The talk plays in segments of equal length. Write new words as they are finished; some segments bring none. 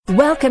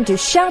Welcome to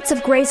Shouts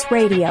of Grace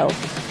Radio,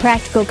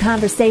 practical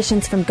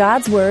conversations from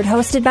God's Word,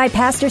 hosted by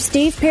Pastor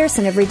Steve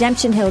Pearson of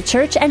Redemption Hill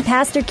Church and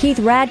Pastor Keith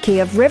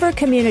Radke of River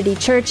Community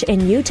Church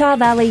in Utah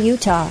Valley,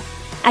 Utah.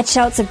 At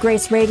Shouts of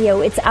Grace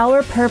Radio, it's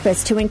our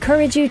purpose to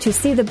encourage you to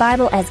see the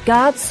Bible as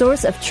God's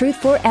source of truth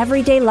for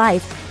everyday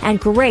life and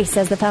grace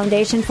as the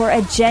foundation for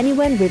a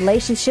genuine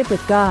relationship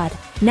with God.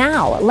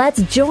 Now,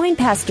 let's join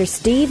Pastor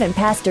Steve and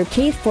Pastor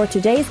Keith for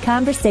today's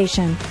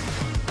conversation.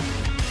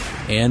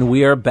 And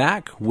we are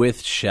back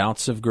with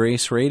Shouts of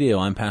Grace Radio.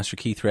 I'm Pastor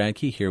Keith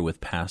Radke here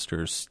with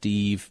Pastor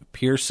Steve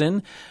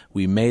Pearson.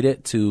 We made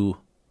it to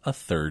a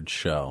third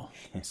show.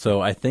 So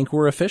I think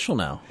we're official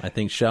now. I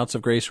think Shouts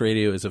of Grace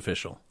Radio is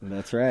official.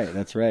 That's right.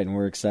 And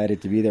we're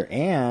excited to be there.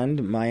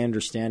 And my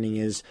understanding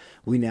is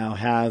we now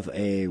have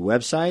a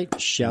website,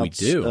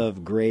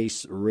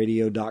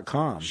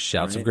 shoutsofgraceradio.com.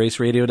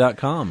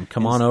 Shoutsofgraceradio.com.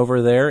 Come on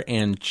over there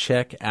and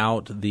check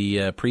out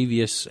the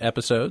previous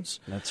episodes.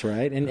 That's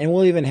right. And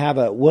we'll even have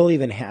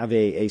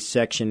a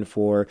section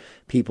for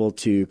people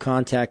to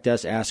contact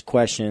us, ask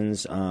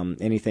questions,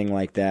 anything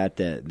like that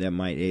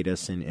might aid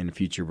us in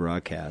future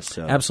broadcasts.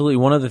 So. Absolutely.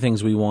 One of the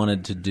things we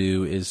wanted to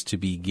do is to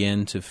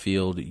begin to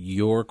field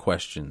your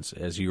questions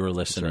as you are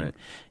listening. Right.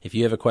 If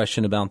you have a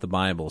question about the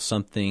Bible,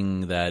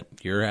 something that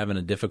you're having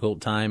a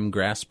difficult time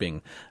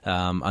grasping,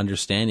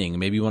 understanding,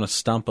 maybe you want to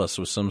stump us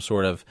with some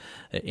sort of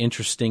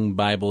interesting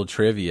Bible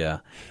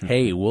trivia,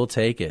 hey, we'll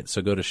take it.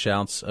 So go to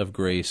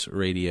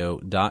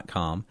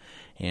shoutsofgraceradio.com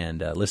and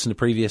listen to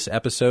previous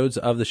episodes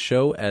of the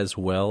show, as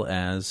well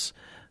as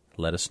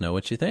let us know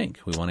what you think.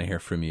 We want to hear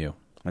from you.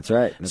 That's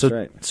right.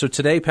 So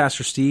today,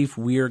 Pastor Steve,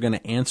 we are going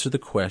to answer the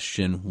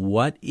question,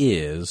 what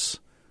is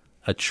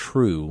a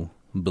true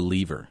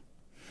believer?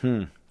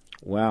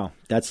 Wow,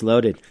 that's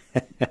loaded.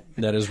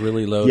 That is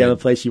really loaded. Do you have a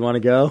place you want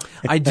to go?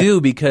 I do,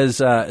 because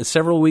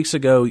several weeks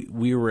ago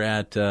we were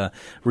at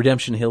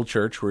Redemption Hill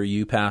Church, where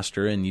you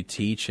pastor and you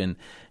teach, and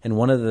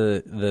one of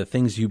the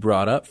things you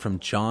brought up from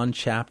John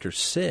chapter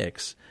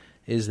 6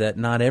 is that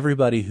not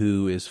everybody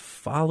who is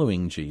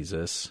following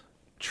Jesus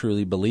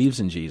truly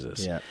believes in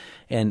Jesus. Yeah.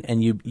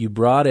 And you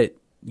brought it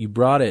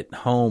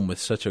home with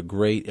such a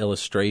great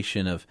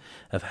illustration of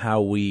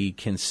how we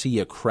can see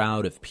a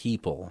crowd of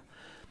people,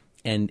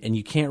 and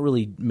you can't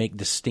really make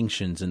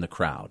distinctions in the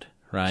crowd,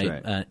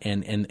 right? That's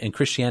right. And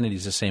Christianity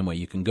is the same way.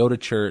 You can go to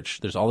church.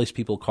 There's all these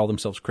people who call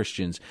themselves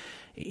Christians.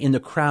 In the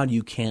crowd,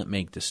 you can't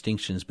make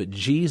distinctions, but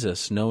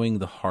Jesus, knowing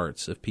the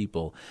hearts of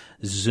people,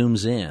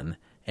 zooms in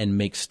and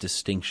makes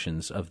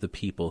distinctions of the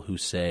people who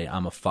say,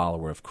 I'm a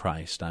follower of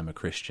Christ, I'm a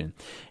Christian.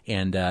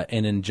 And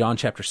in John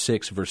chapter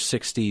 6, verse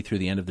 60 through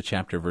the end of the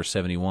chapter, verse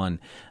 71,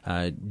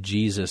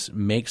 Jesus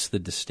makes the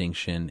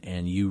distinction,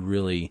 and you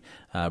really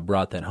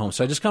brought that home.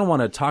 So I just kind of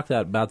want to talk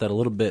about that a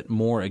little bit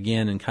more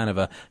again in kind of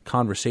a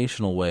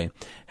conversational way.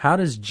 How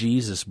does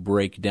Jesus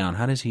break down?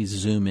 How does he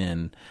zoom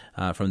in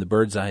from the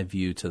bird's eye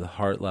view to the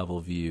heart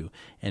level view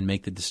and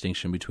make the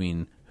distinction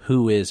between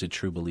who is a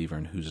true believer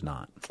and who's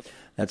not?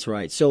 That's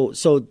right. So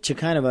to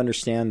kind of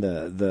understand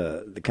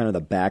the kind of the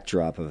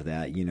backdrop of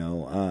that,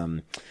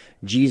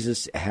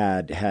 Jesus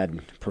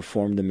had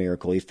performed the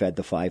miracle. He fed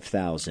the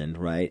 5,000,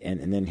 right?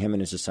 And then him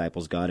and his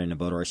disciples got in a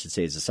boat, or I should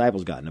say his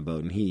disciples got in a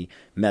boat, and he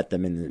met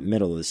them in the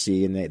middle of the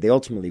sea, and they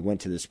ultimately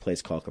went to this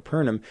place called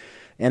Capernaum.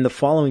 And the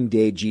following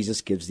day,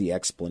 Jesus gives the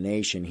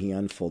explanation. He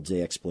unfolds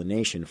the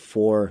explanation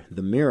for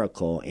the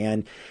miracle.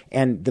 And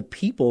the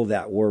people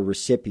that were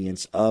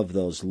recipients of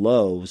those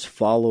loaves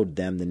followed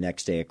them the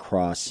next day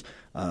across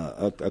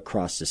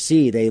the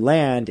sea. They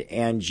land,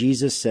 and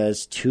Jesus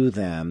says to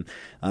them,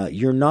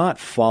 you're not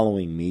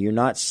following me, you're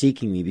not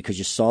seeking me because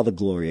you saw the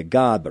glory of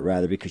God, but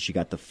rather because you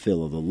got the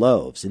fill of the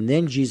loaves. And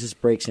then Jesus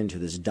breaks into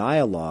this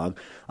dialogue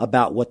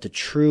about what the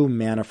true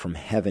manna from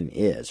heaven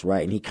is,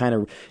 right? And he kind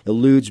of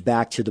alludes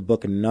back to the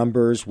book of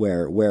Numbers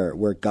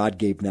where God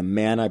gave them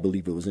manna. I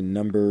believe it was in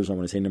Numbers, I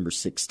want to say number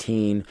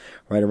 16,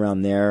 right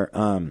around there.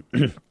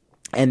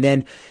 And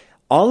then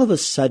all of a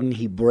sudden,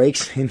 he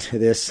breaks into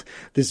this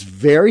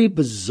very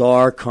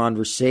bizarre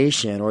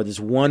conversation, or this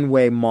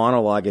one-way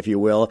monologue, if you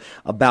will,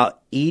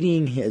 about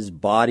eating his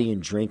body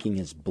and drinking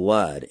his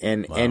blood.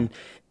 Wow.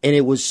 And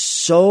it was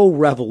so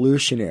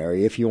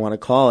revolutionary, if you want to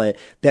call it,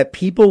 that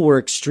people were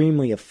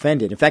extremely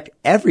offended. In fact,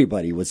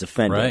 everybody was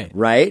offended,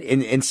 right?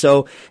 And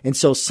so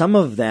some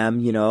of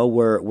them,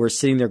 were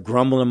sitting there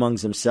grumbling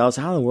amongst themselves,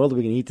 how in the world are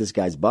we going to eat this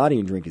guy's body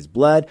and drink his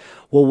blood?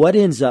 Well, what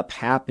ends up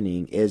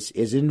happening is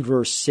in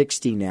verse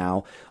 60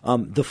 now,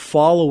 the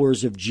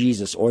followers of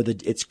Jesus, or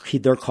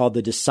they're called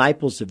the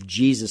disciples of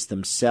Jesus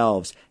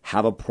themselves,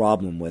 have a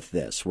problem with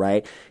this,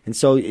 right? And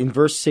so in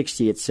verse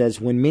 60 it says,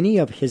 when many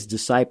of his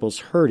disciples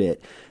heard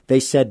it, they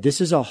said,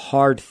 this is a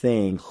hard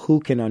thing. Who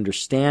can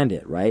understand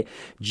it, right?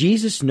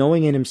 Jesus,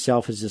 knowing in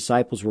himself his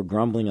disciples were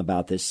grumbling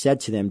about this, said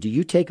to them, do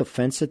you take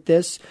offense at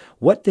this?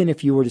 What then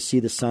if you were to see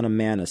the Son of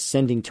Man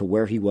ascending to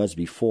where he was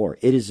before?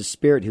 It is the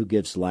Spirit who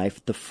gives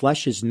life. The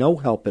flesh is no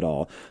help at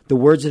all. The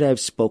words that I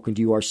have spoken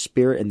to you are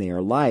spirit and they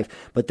are life.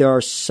 But there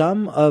are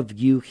some of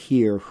you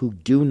here who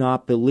do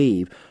not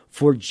believe.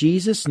 For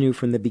Jesus knew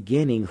from the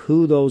beginning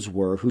who those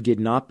were who did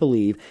not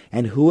believe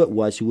and who it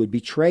was who would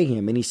betray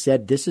him. And he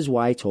said, this is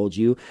why I told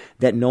you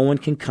that no one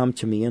can come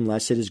to me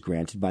unless it is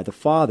granted by the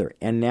Father.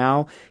 And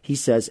now he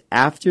says,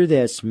 after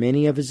this,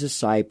 many of his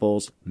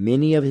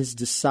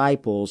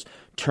disciples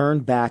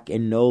turned back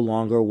and no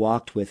longer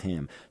walked with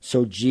him.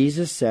 So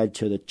Jesus said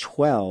to the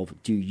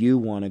 12, do you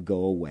want to go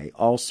away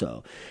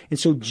also? And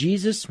so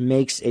Jesus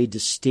makes a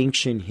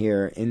distinction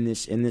here in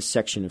this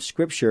section of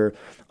Scripture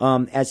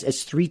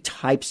as three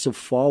types of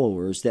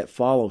followers that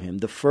follow him.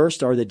 The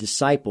first are the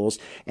disciples,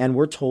 and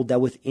we're told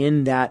that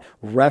within that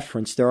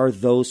reference there are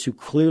those who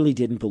clearly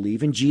didn't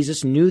believe, and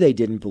Jesus knew they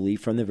didn't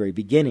believe from the very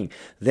beginning.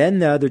 Then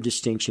the other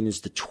distinction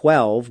is the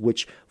 12,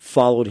 which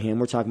followed him.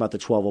 We're talking about the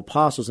 12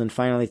 apostles, and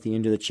finally at the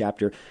end of the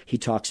chapter he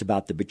talks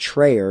about the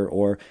betrayer,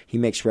 or he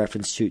makes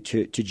reference to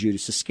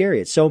Judas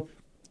Iscariot. So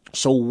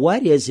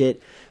what is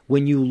it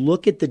when you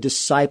look at the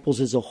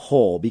disciples as a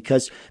whole?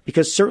 Because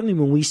certainly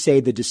when we say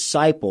the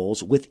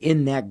disciples,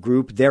 within that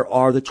group there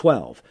are the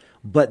 12.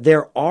 But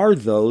there are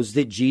those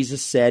that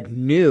Jesus said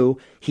knew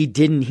he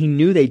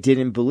knew they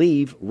didn't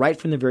believe right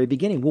from the very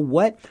beginning.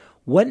 Well,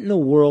 what in the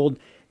world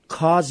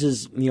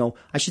causes,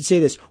 I should say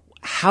this,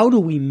 how do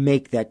we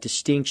make that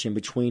distinction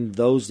between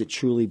those that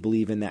truly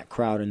believe in that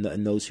crowd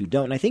and those who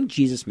don't? And I think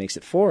Jesus makes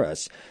it for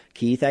us,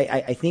 Keith.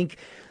 I think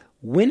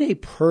when a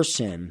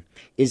person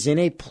is in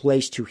a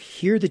place to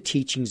hear the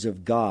teachings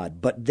of God,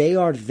 but they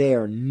are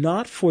there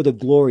not for the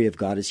glory of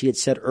God, as he had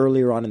said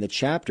earlier on in the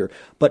chapter,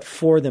 but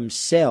for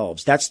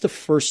themselves, that's the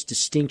first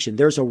distinction.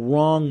 There's a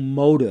wrong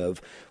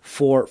motive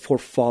for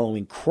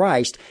following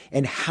Christ,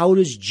 and how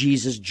does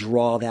Jesus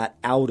draw that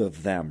out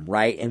of them,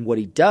 right? And what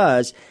he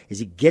does is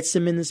he gets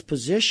them in this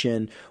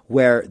position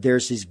where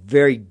there's this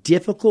very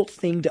difficult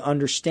thing to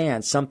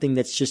understand, something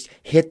that's just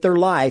hit their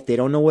life, they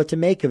don't know what to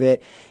make of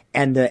it,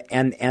 and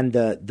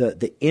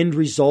the end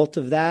result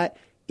of that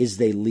is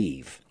they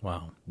leave.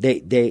 Wow.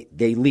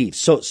 They leave.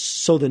 So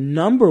the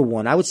number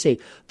one, I would say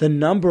the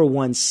number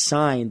one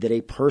sign that a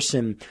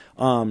person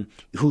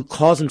who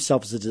calls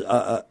himself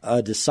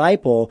a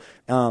disciple,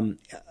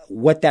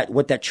 what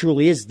that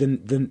truly is,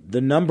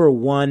 the number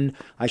one,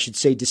 I should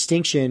say,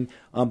 distinction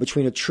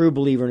between a true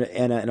believer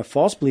and a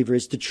false believer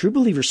is the true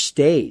believer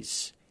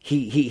stays.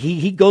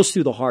 He goes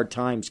through the hard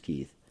times,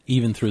 Keith.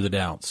 Even through the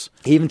doubts.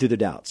 Even through the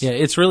doubts. Yeah,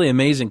 it's really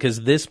amazing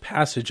because this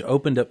passage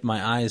opened up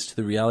my eyes to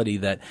the reality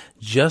that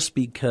just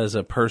because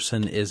a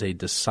person is a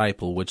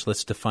disciple, which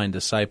let's define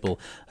disciple,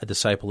 a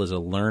disciple is a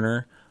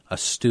learner, a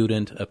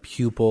student, a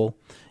pupil.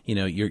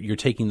 You're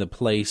taking the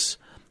place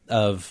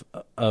of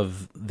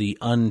the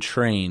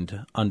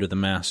untrained under the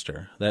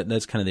master.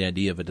 That's kind of the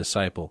idea of a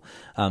disciple.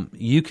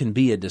 You can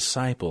be a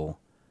disciple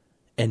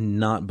and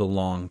not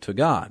belong to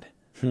God.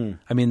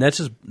 I mean, that's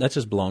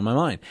just blowing my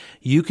mind.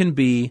 You can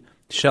be,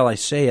 shall I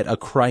say it, a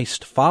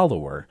Christ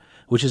follower,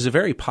 which is a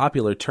very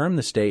popular term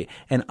this day,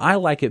 and I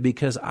like it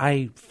because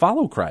I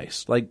follow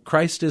Christ. Like,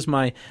 Christ is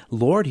my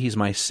Lord, he's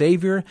my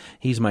Savior,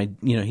 he's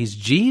he's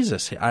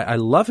Jesus. I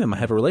love him, I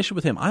have a relationship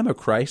with him. I'm a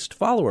Christ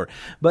follower.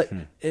 But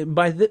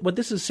what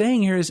this is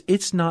saying here is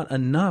it's not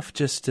enough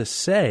just to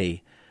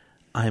say,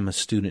 I'm a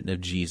student of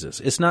Jesus.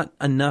 It's not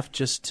enough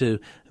just to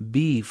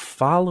be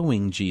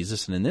following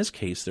Jesus, and in this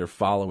case, they're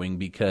following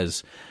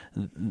because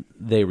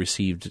they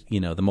received,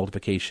 the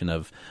multiplication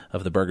of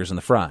the burgers and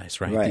the fries,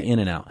 right? The in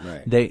and out.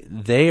 Right.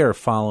 They are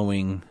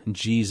following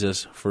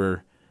Jesus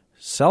for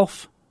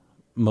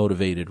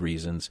self-motivated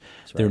reasons.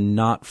 Right. They're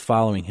not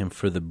following him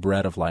for the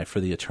bread of life, for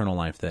the eternal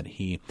life that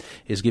he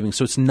is giving.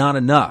 So it's not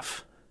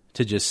enough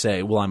to just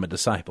say, well, I'm a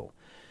disciple.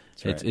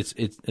 Right.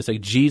 It's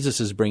like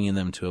Jesus is bringing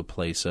them to a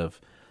place of,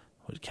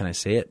 can I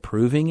say it?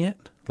 Proving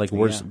it?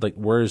 Where's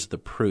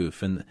the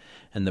proof? And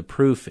the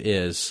proof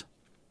is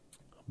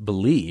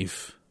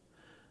belief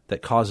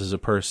that causes a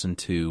person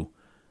to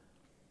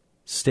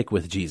stick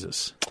with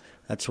Jesus.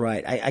 That's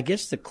right. I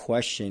guess the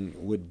question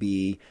would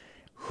be,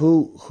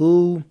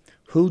 who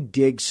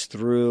digs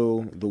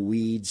through the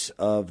weeds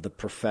of the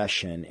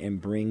profession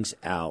and brings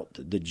out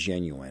the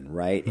genuine,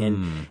 right?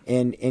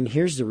 And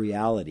here's the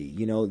reality.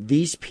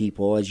 These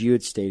people, as you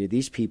had stated,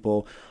 these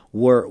people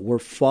were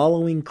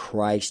following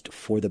Christ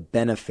for the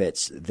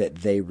benefits that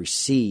they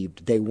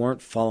received. They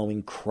weren't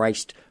following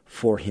Christ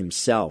for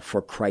himself,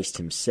 for Christ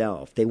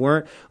himself. They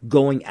weren't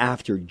going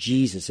after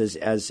Jesus,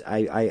 as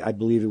I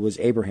believe it was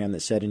Abraham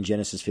that said in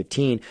Genesis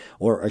 15,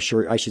 or I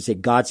should say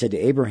God said to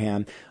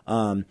Abraham,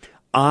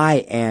 I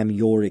am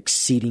your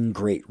exceeding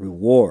great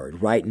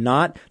reward, right?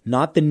 Not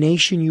the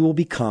nation you will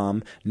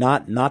become,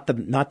 not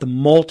the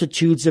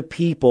multitudes of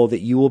people that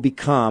you will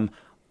become.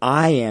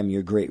 I am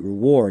your great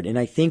reward. And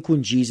I think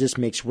when Jesus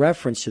makes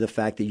reference to the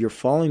fact that you're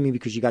following me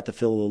because you got the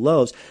fill of the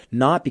loaves,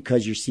 not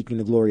because you're seeking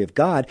the glory of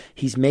God,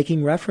 he's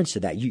making reference to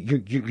that.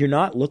 You're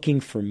not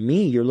looking for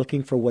me, you're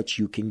looking for what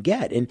you can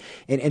get.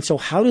 And so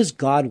how does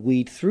God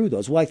weed through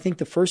those? Well, I think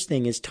the first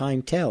thing is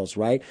time tells,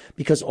 right?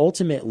 Because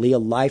ultimately a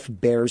life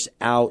bears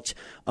out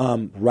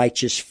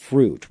righteous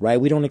fruit, right?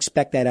 We don't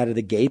expect that out of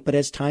the gate, but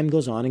as time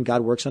goes on and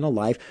God works on a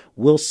life,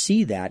 we'll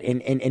see that.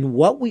 And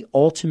what we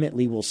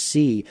ultimately will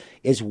see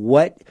is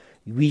what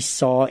we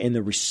saw in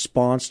the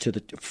response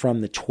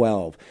from the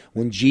 12.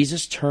 When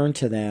Jesus turned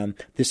to them,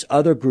 this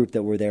other group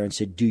that were there, and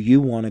said, "Do you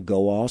want to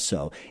go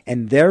also?"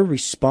 And their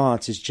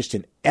response is just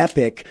an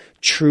epic,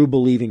 true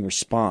believing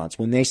response.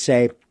 When they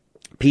say,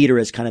 Peter,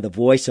 as kind of the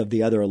voice of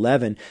the other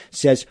 11,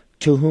 says,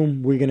 "To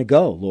whom we're going to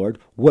go, Lord?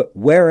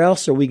 Where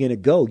else are we going to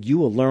go?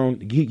 You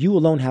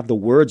alone have the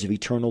words of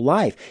eternal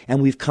life,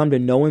 and we've come to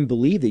know and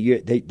believe that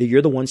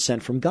you're the one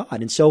sent from God."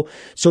 And so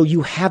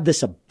you have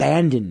this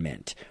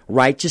abandonment,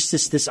 right?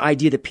 Just this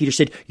idea that Peter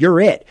said, "You're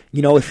it.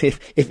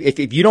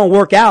 If you don't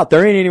work out,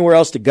 there ain't anywhere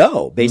else to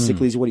go."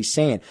 Basically, is what he's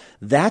saying.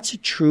 That's a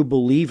true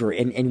believer,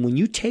 and when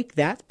you take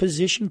that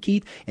position,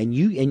 Keith, and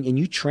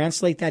you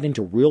translate that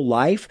into real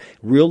life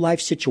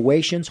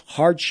situations,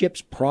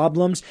 hardships,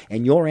 problems,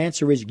 and your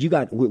answer is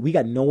we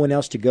got no one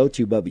else to go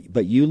to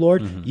but you,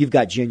 Lord. You've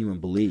got genuine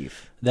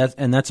belief.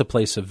 That's a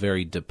place of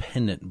very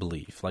dependent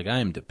belief. Like, I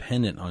am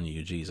dependent on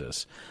you,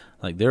 Jesus.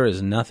 Like, there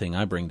is nothing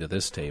I bring to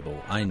this table.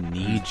 I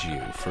need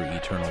you for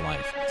eternal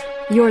life.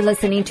 You're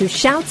listening to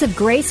Shouts of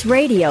Grace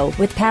Radio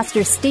with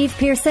Pastor Steve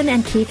Pearson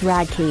and Keith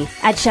Radke.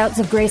 At Shouts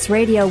of Grace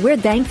Radio, we're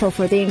thankful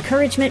for the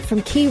encouragement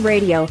from Key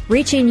Radio,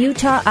 reaching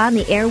Utah on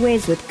the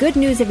airwaves with good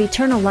news of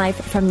eternal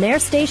life from their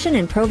station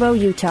in Provo,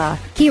 Utah.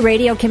 Key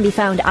Radio can be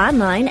found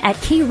online at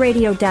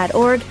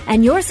keyradio.org,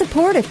 and your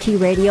support of Key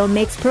Radio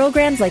makes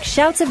programs like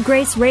Shouts of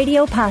Grace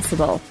Radio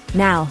possible.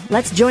 Now,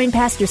 let's join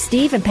Pastor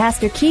Steve and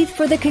Pastor Keith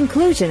for the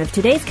conclusion of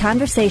today's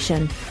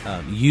conversation.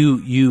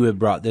 You have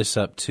brought this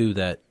up too,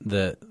 that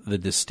the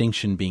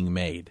distinction being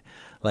made.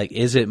 Like,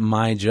 is it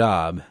my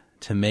job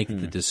to make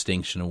the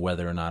distinction of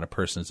whether or not a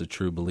person is a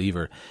true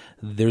believer?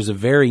 There's a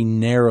very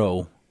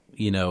narrow,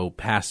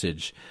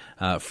 passage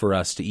for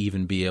us to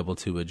even be able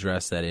to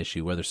address that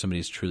issue, whether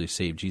somebody's truly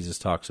saved. Jesus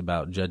talks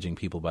about judging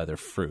people by their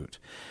fruit,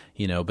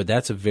 but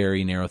that's a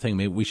very narrow thing.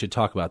 Maybe we should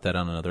talk about that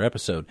on another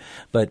episode.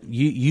 But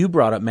you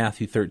brought up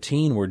Matthew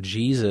 13, where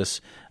Jesus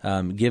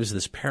gives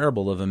this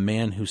parable of a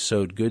man who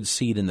sowed good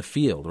seed in the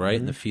field, right?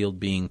 And the field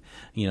being,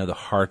 the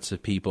hearts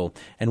of people.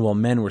 And while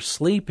men were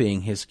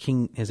sleeping, his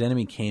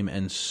enemy came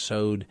and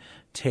sowed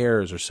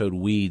tares or sowed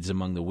weeds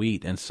among the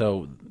wheat. And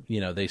so,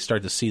 they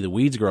start to see the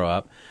weeds grow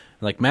up.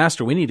 Like,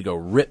 Master, we need to go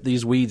rip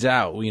these weeds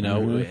out,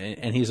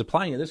 and he's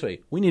applying it this way.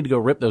 We need to go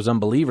rip those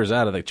unbelievers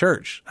out of the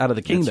church, out of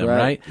the kingdom,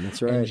 right?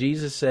 That's right. And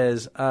Jesus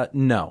says,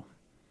 no,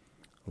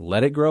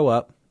 let it grow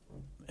up,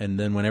 and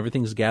then when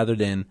everything's gathered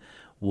in,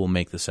 we'll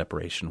make the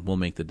separation. We'll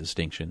make the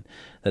distinction,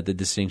 that the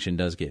distinction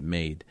does get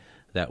made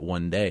that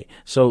one day.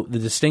 So the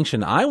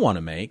distinction I want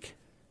to make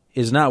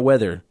is not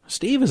whether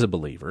Steve is a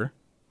believer.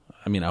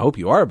 I mean, I hope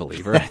you are a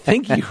believer. I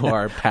think you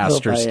are,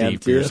 Pastor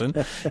Steve Pearson.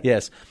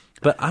 Yes.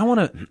 But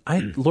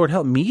Lord,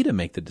 help me to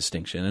make the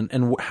distinction.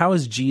 And how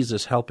is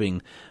Jesus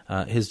helping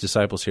his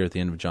disciples here at the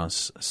end of John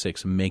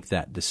 6 make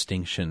that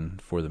distinction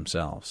for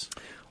themselves?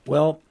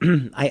 Well,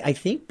 I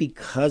think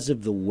because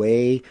of the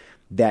way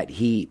that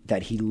he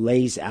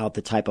lays out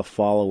the type of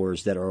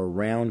followers that are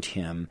around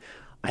him,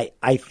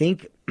 I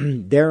think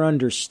they're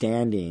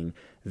understanding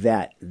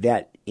that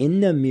in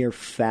the mere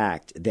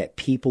fact that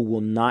people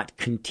will not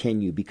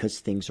continue because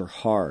things are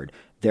hard,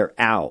 they're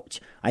out.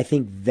 I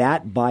think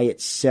that by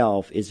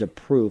itself is a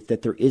proof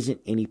that there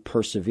isn't any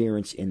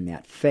perseverance in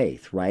that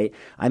faith, right?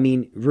 I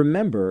mean,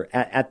 remember,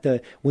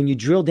 when you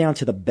drill down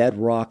to the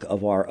bedrock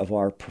of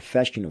our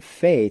profession of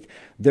faith,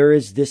 there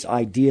is this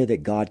idea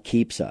that God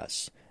keeps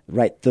us.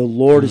 Right, the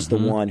Lord is the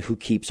one who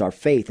keeps our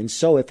faith. And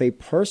so if a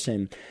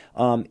person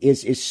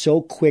is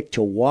so quick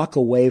to walk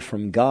away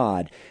from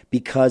God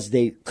because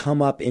they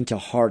come up into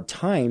hard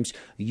times,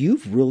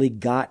 you've really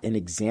got an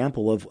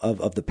example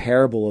of the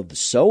parable of the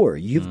sower.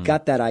 You've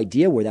got that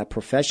idea where that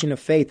profession of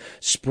faith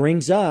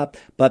springs up,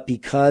 but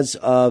because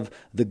of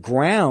the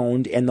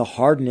ground and the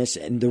hardness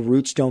and the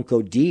roots don't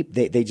go deep,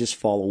 they just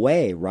fall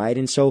away, right?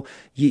 And so,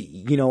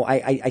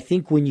 I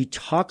think when you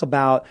talk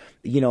about,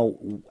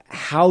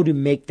 how to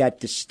make that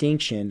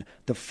distinction,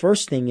 the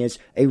first thing is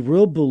a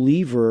real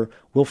believer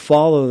will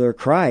follow their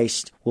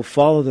Christ, will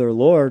follow their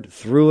Lord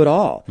through it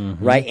all,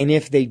 right? And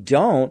if they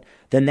don't,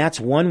 then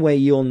that's one way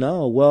you'll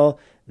know, well,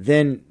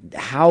 then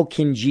how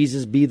can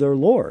Jesus be their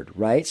Lord,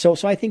 right? So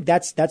I think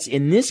that's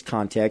in this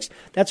context,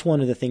 that's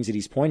one of the things that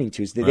he's pointing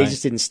to, is that they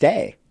just didn't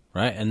stay.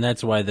 Right, and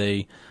that's why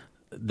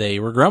they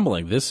were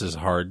grumbling. This is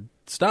hard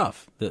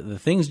stuff. The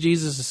things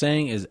Jesus is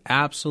saying is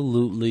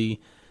absolutely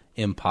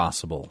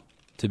impossible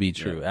to be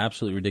true,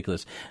 absolutely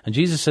ridiculous. And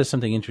Jesus says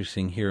something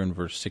interesting here in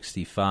verse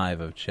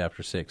 65 of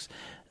chapter 6.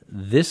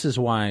 This is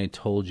why I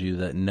told you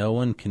that no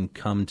one can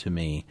come to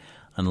me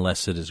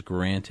unless it is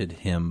granted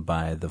him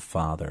by the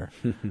Father.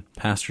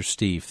 Pastor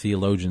Steve,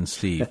 Theologian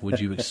Steve, would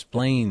you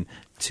explain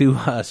to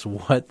us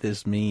what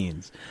this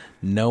means?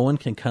 No one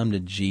can come to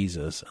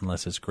Jesus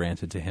unless it's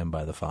granted to him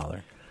by the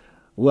Father.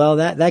 Well,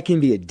 that can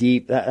be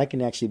that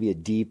can actually be a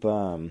deep,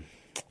 kind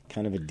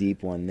of a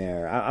deep one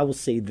there. I will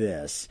say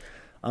this.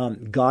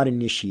 God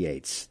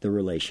initiates the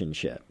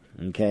relationship,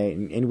 Okay,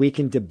 and we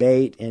can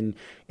debate and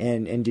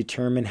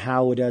determine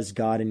how does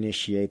God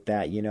initiate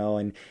that,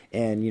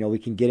 and we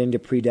can get into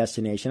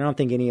predestination. I don't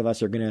think any of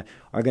us are gonna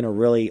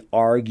really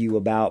argue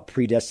about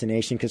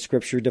predestination, because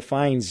Scripture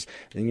defines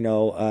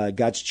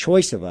God's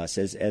choice of us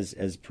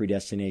as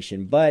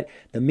predestination. But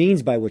the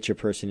means by which a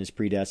person is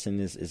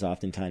predestined is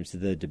oftentimes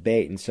the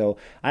debate. And so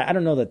I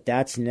don't know that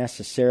that's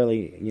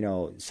necessarily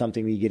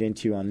something we get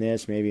into on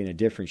this, maybe in a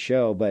different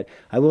show. But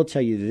I will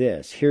tell you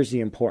this: here's the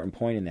important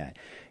point in that.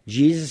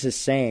 Jesus is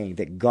saying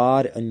that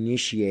God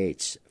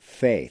initiates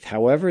faith.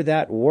 However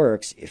that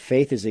works,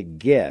 faith is a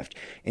gift.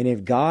 And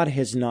if God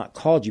has not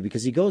called you,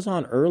 because he goes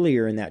on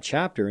earlier in that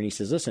chapter and he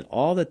says, listen,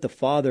 all that the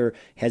Father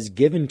has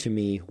given to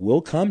me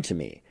will come to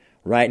me.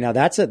 Right? Now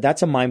that's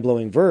a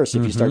mind-blowing verse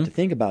if you start to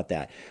think about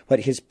that. But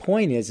his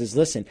point is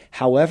listen,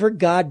 however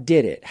God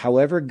did it,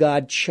 however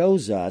God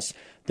chose us,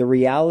 the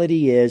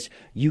reality is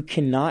you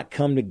cannot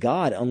come to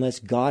God unless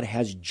God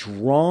has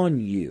drawn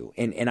you.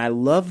 And I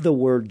love the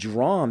word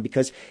drawn,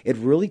 because it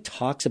really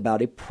talks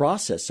about a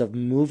process of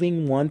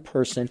moving a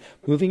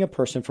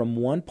person from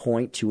one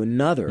point to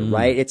another,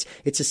 right? It's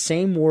the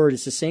same word,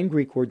 it's the same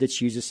Greek word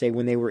that's used to say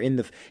when they were in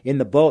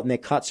the boat and they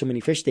caught so many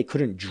fish they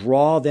couldn't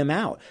draw them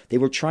out. They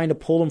were trying to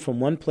pull them from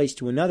one place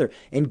to another.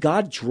 And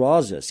God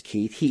draws us,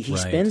 Keith. He right.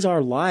 spends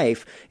our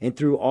life and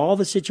through all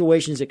the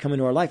situations that come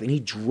into our life, and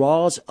he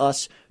draws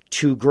us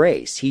to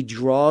grace. He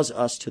draws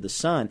us to the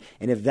Son.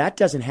 And if that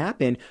doesn't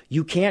happen,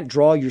 you can't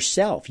draw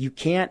yourself. You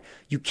can't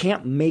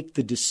make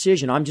the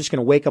decision, I'm just going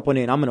to wake up one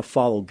day and I'm going to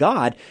follow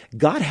God.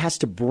 God has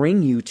to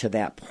bring you to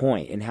that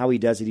point. And how he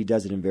does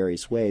it in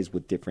various ways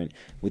with different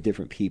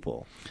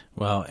people.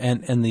 Well,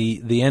 and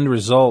the end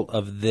result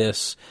of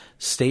this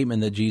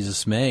statement that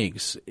Jesus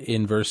makes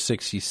in verse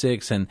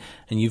 66, and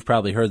you've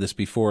probably heard this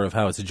before, of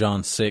how it's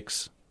John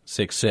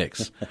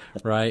 6:6,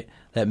 right?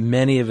 That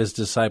many of his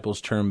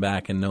disciples turned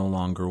back and no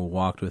longer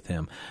walked with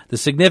him. The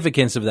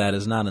significance of that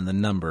is not in the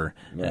number.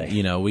 Right.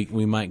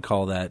 We might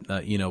call that,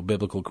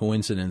 biblical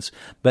coincidence.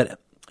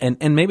 But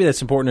and maybe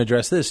that's important to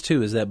address this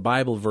too, is that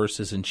Bible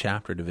verses and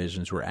chapter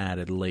divisions were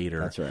added later.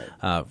 That's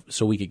right.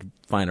 So we could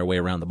find our way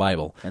around the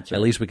Bible. That's right.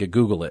 At least we could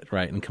Google it,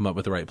 right, and come up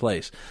with the right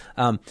place.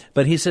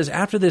 But he says,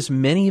 after this,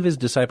 many of his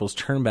disciples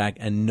turned back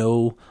and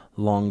no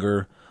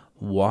longer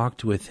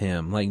walked with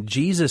him. Like,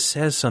 Jesus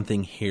says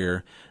something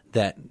here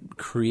that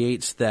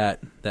creates that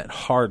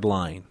hard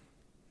line.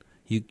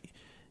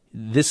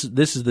 This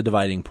is the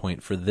dividing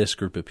point for this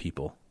group of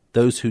people.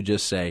 Those who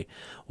just say,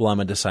 well,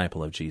 I'm a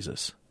disciple of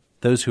Jesus.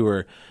 Those who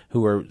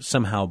are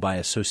somehow by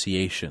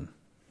association,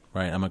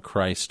 right? I'm a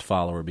Christ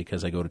follower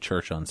because I go to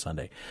church on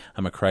Sunday.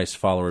 I'm a Christ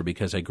follower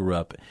because I grew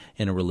up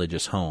in a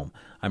religious home.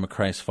 I'm a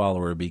Christ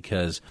follower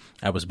because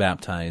I was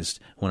baptized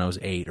when I was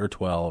 8 or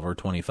 12 or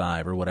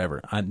 25 or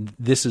whatever.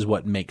 This is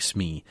what makes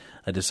me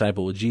a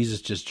disciple. Well,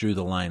 Jesus just drew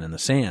the line in the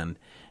sand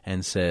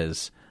and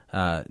says,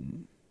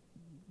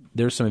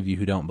 there's some of you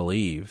who don't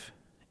believe,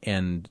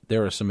 and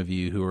there are some of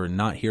you who are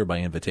not here by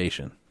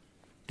invitation.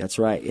 That's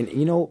right. And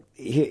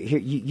here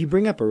you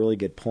bring up a really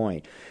good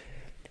point.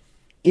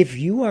 If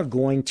you are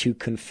going to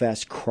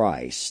confess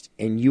Christ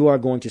and you are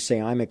going to say,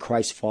 I'm a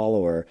Christ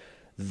follower,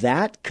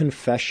 that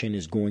confession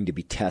is going to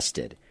be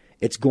tested.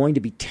 It's going to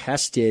be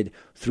tested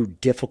through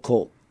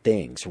difficult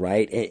things,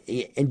 right?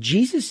 And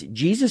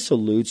Jesus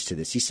alludes to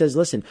this. He says,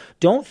 listen,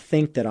 don't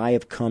think that I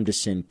have come to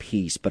send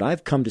peace, but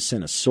I've come to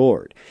send a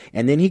sword.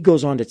 And then he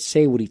goes on to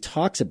say what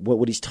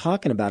he's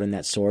talking about in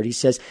that sword. He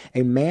says,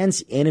 a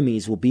man's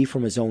enemies will be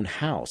from his own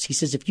house. He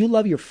says, if you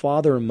love your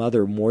father or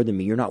mother more than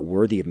me, you're not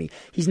worthy of me.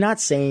 He's not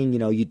saying,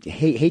 you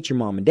hate your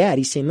mom and dad.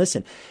 He's saying,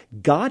 listen,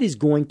 God is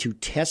going to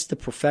test the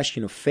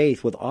profession of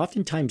faith with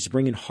oftentimes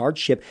bringing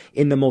hardship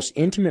in the most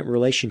intimate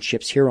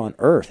relationships here on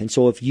earth. And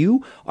so if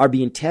you are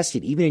being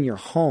tested, even in your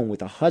home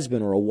with a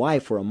husband or a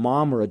wife or a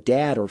mom or a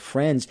dad or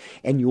friends,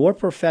 and your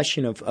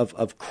profession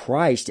of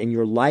Christ and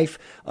your life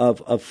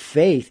of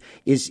faith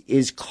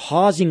is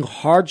causing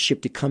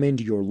hardship to come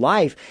into your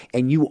life,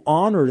 and you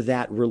honor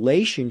that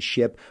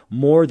relationship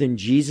more than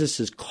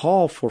Jesus'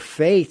 call for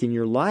faith in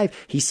your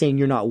life, he's saying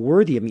you're not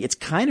worthy of me. It's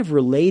kind of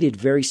related,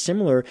 very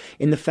similar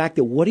in the fact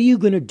that what are you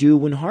going to do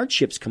when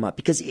hardships come up?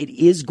 Because it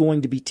is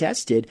going to be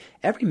tested.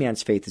 Every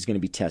man's faith is going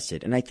to be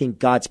tested. And I think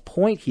God's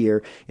point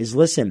here is,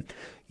 listen,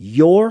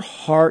 your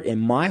heart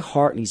and my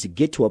heart needs to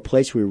get to a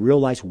place where we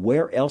realize,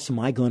 where else am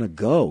I going to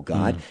go,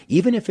 God?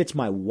 Even if it's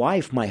my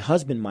wife, my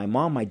husband, my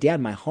mom, my dad,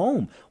 my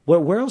home,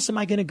 where else am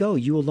I going to go?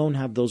 You alone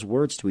have those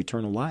words to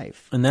eternal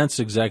life. And that's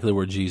exactly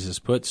where Jesus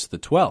puts the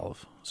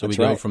 12. So That's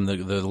we go right. from the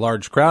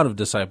large crowd of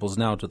disciples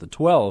now to the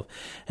 12,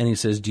 and he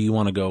says, do you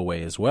want to go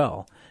away as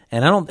well?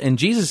 And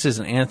Jesus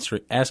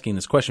isn't asking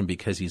this question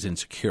because he's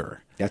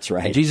insecure. That's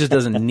right. And Jesus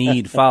doesn't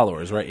need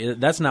followers, right?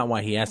 That's not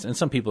why he asked. And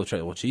some people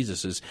try, well,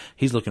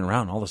 he's looking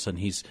around, all of a sudden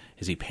is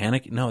he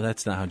panicking? No,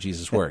 that's not how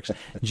Jesus works.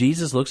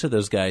 Jesus looks at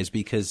those guys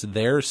because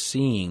they're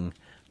seeing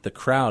the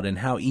crowd, and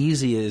how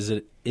easy is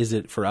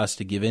it for us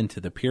to give in to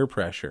the peer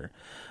pressure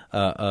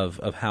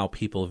of how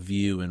people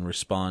view and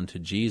respond to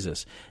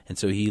Jesus. And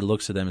so he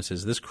looks at them and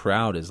says, this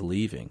crowd is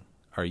leaving.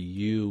 Are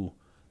you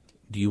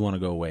do you want to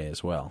go away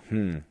as well?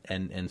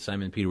 And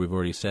Simon Peter, we've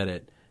already said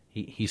it,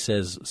 he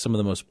says some of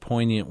the most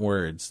poignant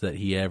words that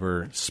he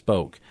ever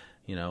spoke.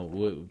 You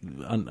know,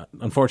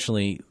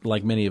 unfortunately,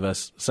 like many of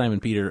us, Simon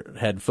Peter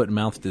had foot and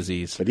mouth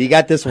disease. But he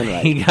got this one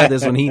right. He got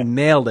this one. He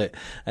nailed it.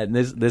 And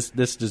this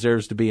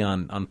deserves to be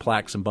on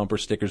plaques and bumper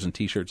stickers and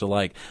T-shirts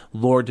alike.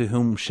 Lord, to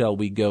whom shall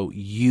we go?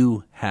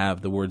 You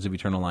have the words of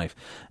eternal life.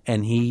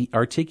 And he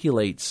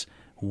articulates,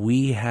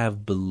 we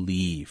have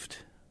believed.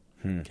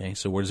 Okay,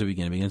 so where does it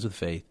begin? It begins with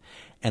faith.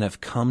 And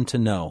have come to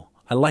know.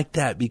 I like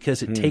that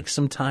because it takes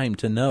some time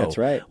to know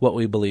what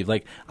we believe.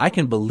 Like, I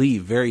can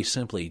believe very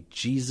simply,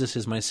 Jesus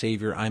is my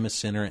Savior, I'm a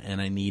sinner, and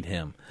I need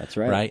Him. That's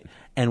right. Right?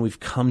 And we've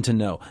come to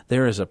know.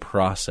 There is a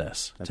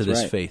process to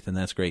this faith, and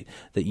that's great,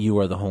 that you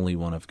are the Holy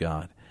One of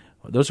God.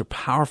 Those are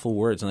powerful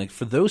words. And like,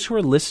 for those who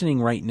are listening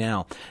right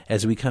now,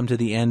 as we come to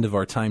the end of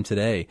our time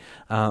today,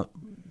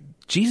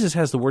 Jesus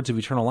has the words of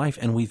eternal life,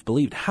 and we've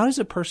believed. How does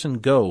a person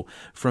go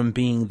from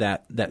being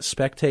that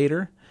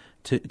spectator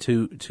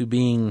to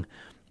being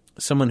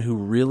someone who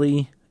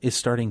really is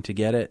starting to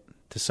get it,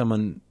 to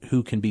someone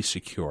who can be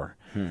secure,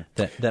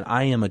 that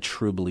I am a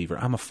true believer,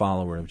 I'm a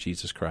follower of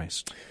Jesus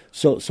Christ?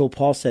 So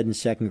Paul said in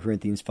 2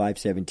 Corinthians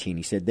 5:17,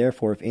 he said,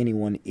 therefore, if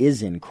anyone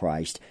is in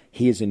Christ,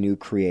 he is a new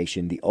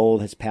creation. The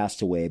old has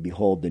passed away.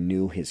 Behold, the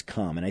new has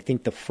come. And I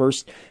think the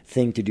first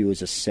thing to do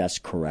is assess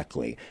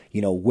correctly.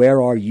 You know,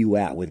 where are you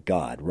at with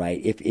God, right?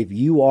 If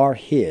you are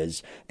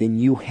His, then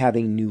you have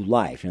a new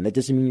life. And that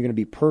doesn't mean you're going to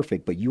be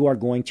perfect, but you are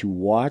going to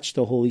watch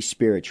the Holy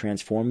Spirit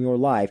transform your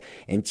life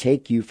and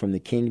take you from the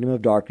kingdom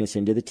of darkness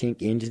into the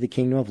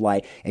kingdom of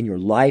light, and your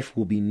life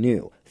will be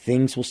new.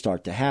 Things will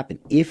start to happen.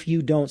 If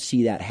you don't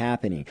see that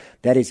happening,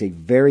 that is a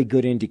very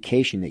good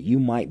indication that you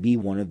might be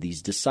one of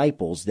these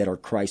disciples that are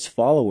Christ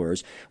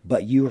followers,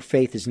 but your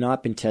faith has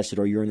not been tested,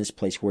 or you're in this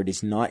place where it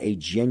is not a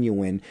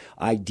genuine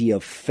idea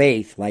of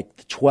faith like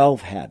the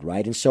 12 had,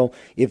 right? And so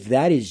if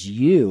that is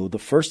you, the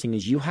first thing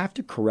is you have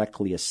to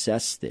correctly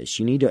assess this.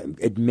 You need to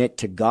admit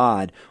to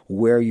God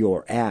where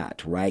you're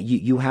at, right?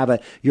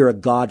 You're a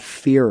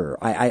God-fearer.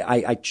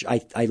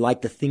 I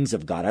like the things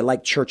of God. I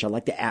like church. I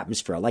like the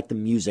atmosphere. I like the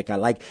music. I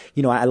like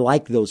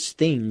those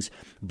things,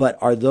 but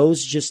are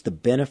those just the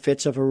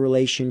benefits of a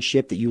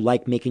relationship that you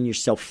like making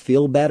yourself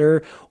feel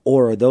better,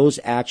 or are those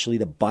actually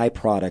the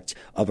byproduct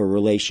of a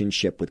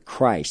relationship with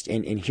Christ?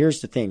 And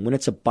here's the thing, when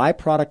it's a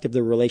byproduct of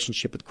the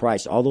relationship with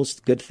Christ, all those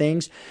good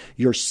things,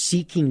 you're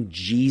seeking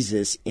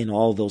Jesus in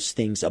all those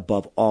things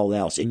above all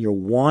else, and you're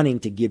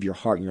wanting to give your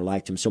heart and your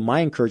life to Him. So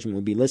my encouragement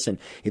would be, listen,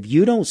 if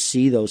you don't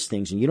see those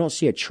things and you don't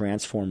see a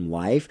transformed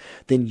life,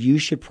 then you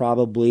should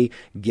probably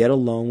get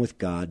alone with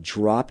God,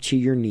 drop to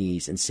your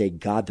knees and say,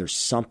 God, there's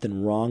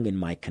something wrong in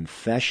my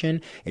confession.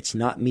 It's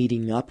not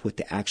meeting up with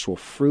the actual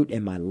fruit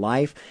in my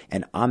life,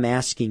 and I'm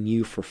asking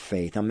you for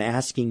faith. I'm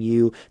asking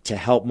you to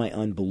help my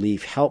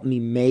unbelief. Help me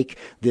make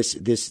this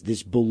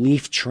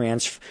belief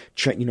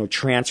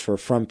transfer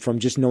from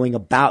just knowing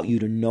about you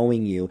to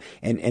knowing you.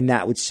 And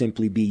that would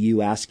simply be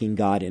you asking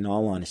God, in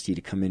all honesty,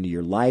 to come into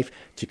your life,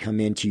 to come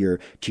into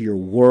your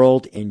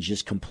world and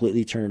just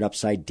completely turn it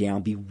upside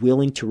down. Be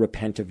willing to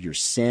repent of your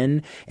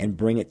sin and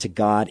bring it to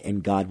God,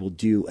 and God will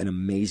do an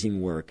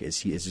amazing work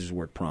as His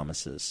word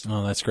promises.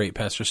 Oh, that's great,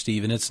 Pastor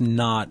Steve. And it's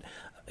not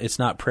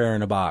prayer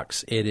in a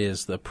box. It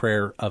is the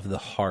prayer of the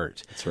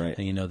heart. That's right.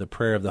 And, the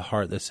prayer of the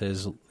heart that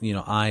says,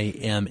 I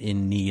am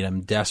in need.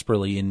 I'm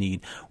desperately in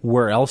need.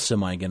 Where else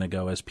am I going to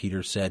go? As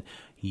Peter said,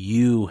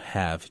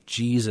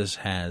 Jesus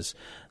has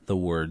the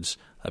words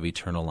of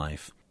eternal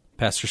life.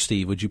 Pastor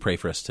Steve, would you pray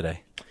for us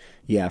today?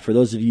 Yeah, for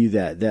those of you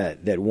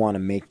that want to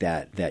make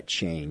that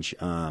change,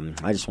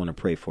 I just want to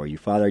pray for you.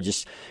 Father, I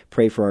just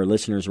pray for our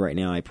listeners right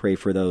now. I pray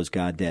for those,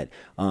 God, that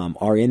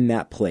are in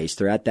that place.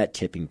 They're at that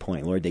tipping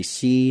point. Lord, they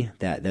see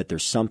that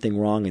there's something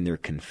wrong in their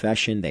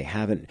confession. They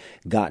haven't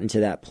gotten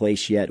to that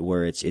place yet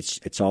where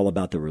it's all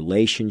about the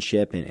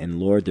relationship. And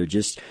Lord,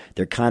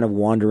 they're kind of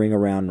wandering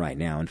around right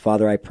now. And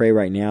Father, I pray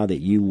right now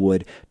that you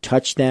would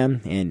touch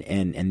them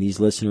and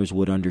these listeners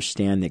would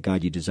understand that,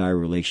 God, you desire a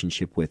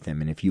relationship with them.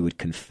 And if you would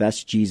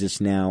confess Jesus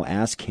now,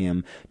 ask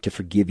Him to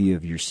forgive you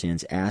of your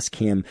sins. Ask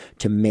Him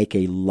to make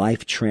a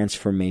life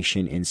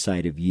transformation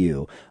inside of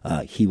you.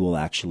 He will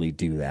actually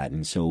do that.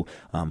 And so,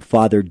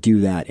 Father, do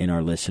that in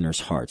our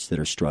listeners' hearts that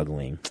are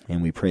struggling.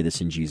 And we pray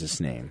this in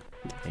Jesus' name.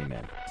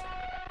 Amen.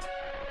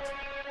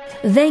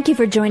 Thank you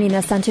for joining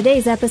us on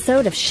today's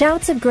episode of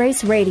Shouts of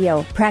Grace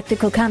Radio,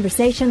 practical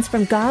conversations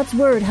from God's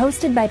Word,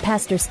 hosted by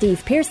Pastor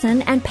Steve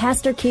Pearson and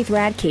Pastor Keith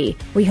Radke.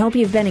 We hope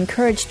you've been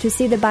encouraged to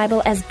see the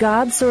Bible as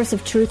God's source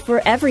of truth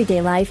for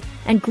everyday life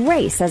and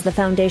grace as the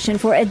foundation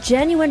for a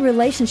genuine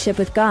relationship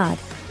with God.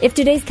 If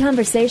today's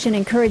conversation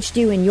encouraged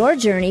you in your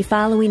journey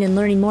following and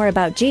learning more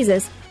about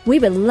Jesus, we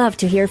would love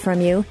to hear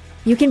from you.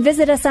 You can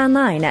visit us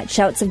online at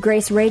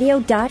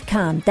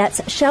shoutsofgraceradio.com.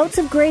 That's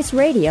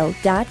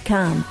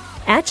shoutsofgraceradio.com.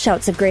 At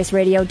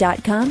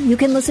shoutsofgraceradio.com, you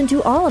can listen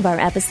to all of our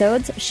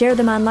episodes, share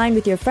them online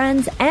with your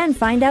friends, and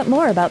find out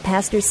more about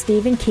Pastors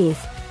Steve and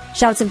Keith.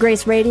 Shouts of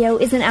Grace Radio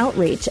is an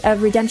outreach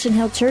of Redemption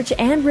Hill Church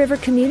and River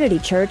Community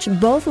Church,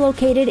 both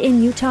located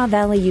in Utah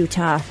Valley,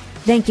 Utah.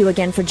 Thank you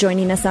again for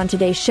joining us on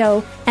today's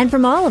show. And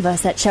from all of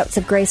us at Shouts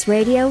of Grace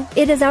Radio,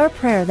 it is our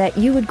prayer that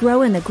you would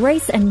grow in the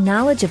grace and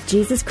knowledge of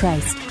Jesus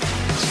Christ.